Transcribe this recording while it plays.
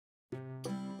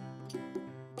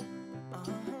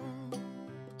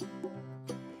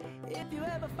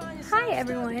Hi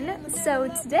everyone, so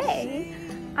today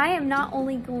I am not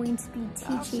only going to be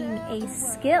teaching a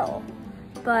skill,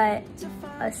 but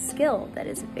a skill that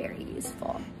is very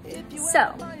useful.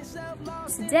 So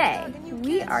today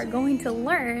we are going to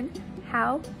learn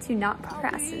how to not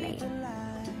procrastinate.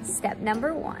 Step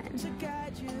number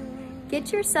 1,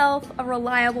 get yourself a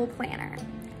reliable planner,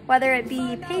 whether it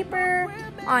be paper,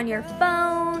 on your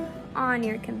phone, on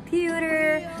your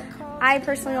computer. I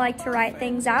personally like to write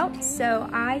things out, so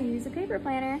I use a paper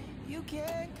planner.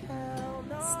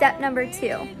 Step number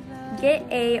 2, get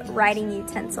a writing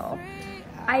utensil.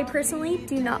 I personally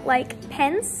do not like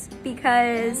pens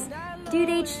because due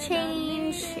dates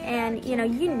change and you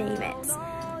name it.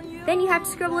 Then you have to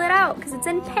scribble it out because it's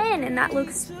in pen and that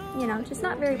looks, just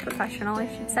not very professional, I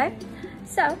should say.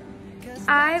 So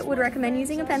I would recommend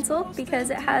using a pencil because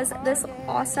it has this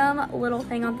awesome little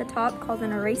thing on the top called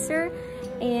an eraser,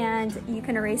 and you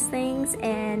can erase things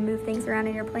and move things around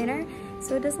in your planner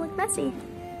so it doesn't look messy.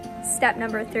 Step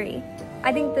number 3.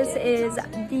 I think this is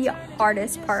the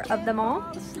hardest part of them all.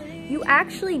 You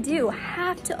actually do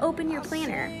have to open your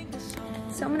planner.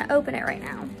 So I'm gonna open it right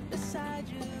now.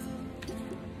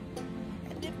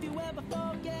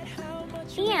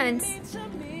 And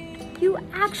you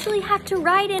actually have to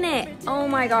write in it. Oh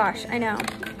my gosh, I know,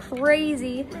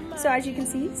 crazy. So as you can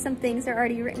see, some things are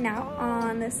already written out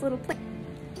on this little planner.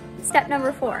 Step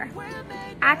number 4,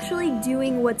 actually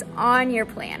doing what's on your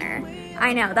planner.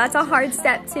 I know, that's a hard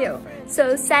step too.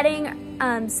 So setting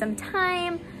some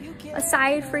time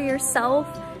aside for yourself,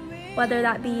 whether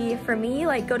that be for me,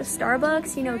 like go to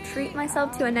Starbucks, treat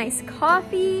myself to a nice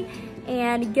coffee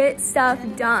and get stuff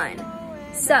done.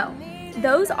 So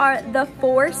those are the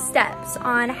 4 steps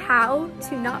on how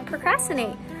to not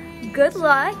procrastinate. Good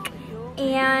luck,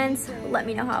 and let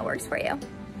me know how it works for you.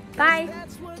 Bye.